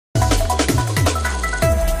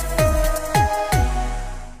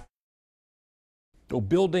So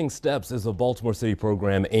Building Steps is a Baltimore City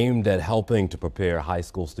program aimed at helping to prepare high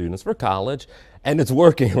school students for college, and it's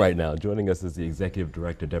working right now. Joining us is the Executive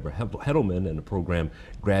Director, Debra Hettleman, and the program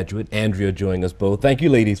graduate, Andrea, joining us both. Thank you,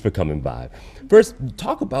 ladies, for coming by. First,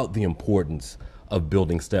 talk about the importance of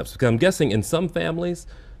Building Steps, because I'm guessing in some families,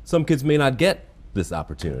 some kids may not get this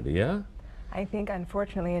opportunity, yeah? I think,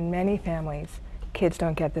 unfortunately, in many families, kids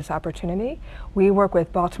don't get this opportunity. We work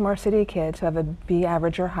with Baltimore City kids who have a B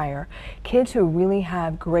average or higher, kids who really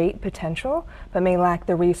have great potential but may lack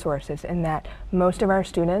the resources, in that most of our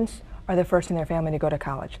students are the first in their family to go to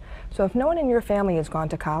college. So if no one in your family has gone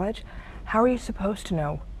to college, how are you supposed to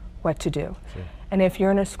know what to do? Sure. And if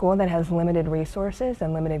you're in a school that has limited resources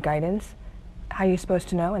and limited guidance, how are you supposed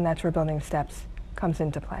to know? And that's where Building Steps comes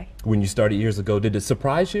into play. When you started years ago, did it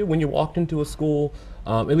surprise you when you walked into a school,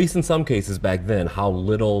 at least in some cases back then, how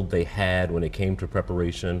little they had when it came to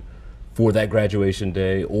preparation for that graduation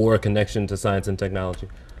day or a connection to science and technology?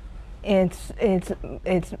 It's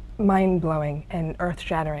mind-blowing and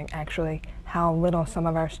earth-shattering, actually, how little some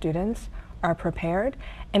of our students are prepared.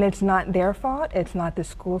 And it's not their fault, it's not the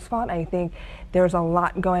school's fault. I think there's a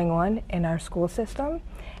lot going on in our school system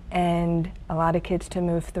and a lot of kids to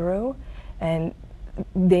move through. And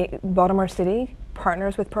Baltimore City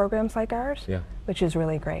partners with programs like ours, yeah, which is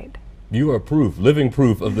really great. You are proof, living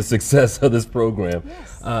proof of the success of this program.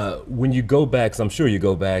 Yes. When you go back, so I'm sure you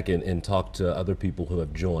go back and talk to other people who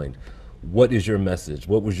have joined. What is your message?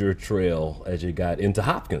 What was your trail as you got into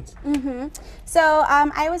Hopkins? So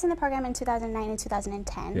I was in the program in 2009 and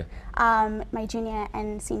 2010, yeah, my junior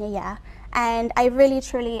and senior year. And I really,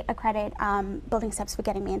 truly accredit Building Steps for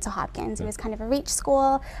getting me into Hopkins. Yeah. It was kind of a reach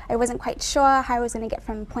school. I wasn't quite sure how I was going to get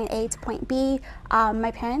from point A to point B.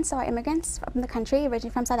 My parents are immigrants from the country,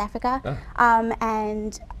 originally from South Africa,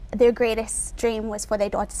 and their greatest dream was for their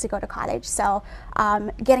daughters to go to college. So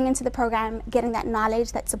getting into the program, getting that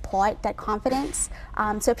knowledge, that support, that confidence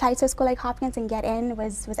to apply to a school like Hopkins and get in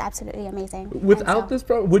was absolutely amazing. Without this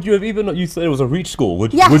program, would you have even, you said it was a reach school,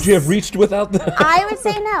 would Yes. you have reached without that? I would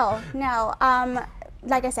say no.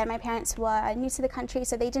 Like I said, my parents were new to the country,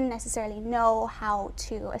 so they didn't necessarily know how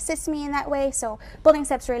to assist me in that way. So Building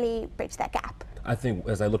Steps really bridged that gap. I think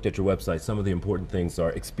as I looked at your website, some of the important things are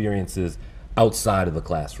experiences outside of the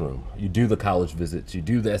classroom. You do the college visits, you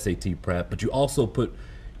do the SAT prep, but you also put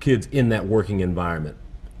kids in that working environment.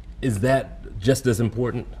 Is that just as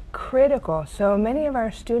important? Critical. So many of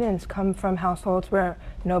our students come from households where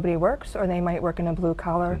nobody works, or they might work in a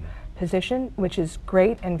blue-collar position, which is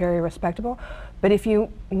great and very respectable. But if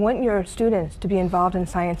you want your students to be involved in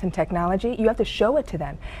science and technology, you have to show it to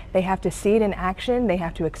them. They have to see it in action, they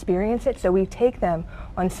have to experience it. So we take them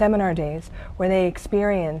on seminar days where they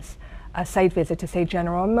experience a site visit to, say,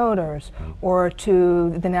 General Motors, or to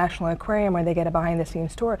the National Aquarium, where they get a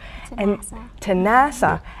behind-the-scenes tour, To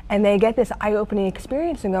NASA, and they get this eye-opening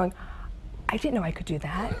experience and going, I didn't know I could do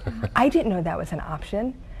that. I didn't know that was an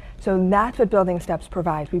option. So that's what Building Steps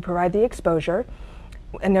provides. We provide the exposure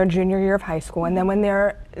in their junior year of high school, and then when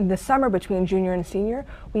they're in the summer between junior and senior,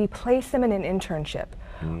 we place them in an internship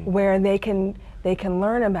where they can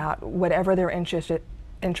learn about whatever their interest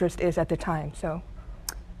is at the time. So.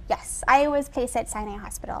 Yes, I was placed at Sinai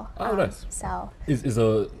Hospital. Oh, nice. So Is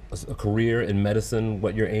a career in medicine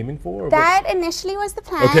what you're aiming for? that initially was the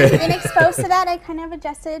plan. Okay. Being exposed to that, I kind of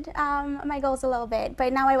adjusted my goals a little bit.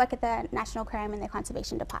 But now I work at the National Aquarium in the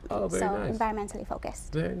Conservation Department. Oh, very so nice. Environmentally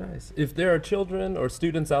focused. Very nice. If there are children or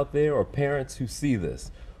students out there or parents who see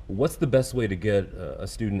this, what's the best way to get a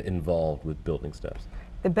student involved with Building Steps?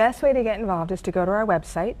 The best way to get involved is to go to our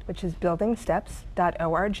website, which is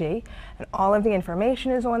buildingsteps.org, and all of the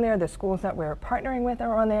information is on there. The schools that we're partnering with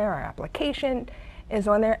are on there. Our application is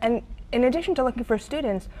on there. And in addition to looking for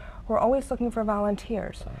students, we're always looking for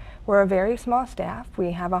volunteers. We're a very small staff.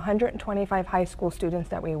 We have 125 high school students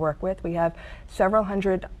that we work with. We have several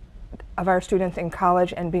hundred of our students in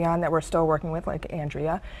college and beyond that we're still working with, like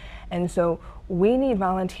Andrea. And so we need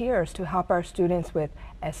volunteers to help our students with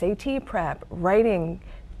SAT prep, writing,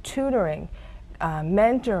 tutoring,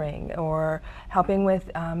 mentoring, or helping with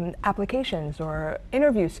applications or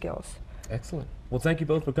interview skills. Excellent. Well, thank you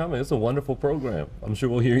both for coming. It's a wonderful program. I'm sure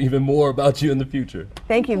we'll hear even more about you in the future.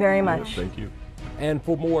 Thank you very much. Thank you. And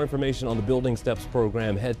for more information on the Building Steps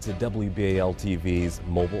program, head to WBAL TV's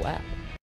mobile app.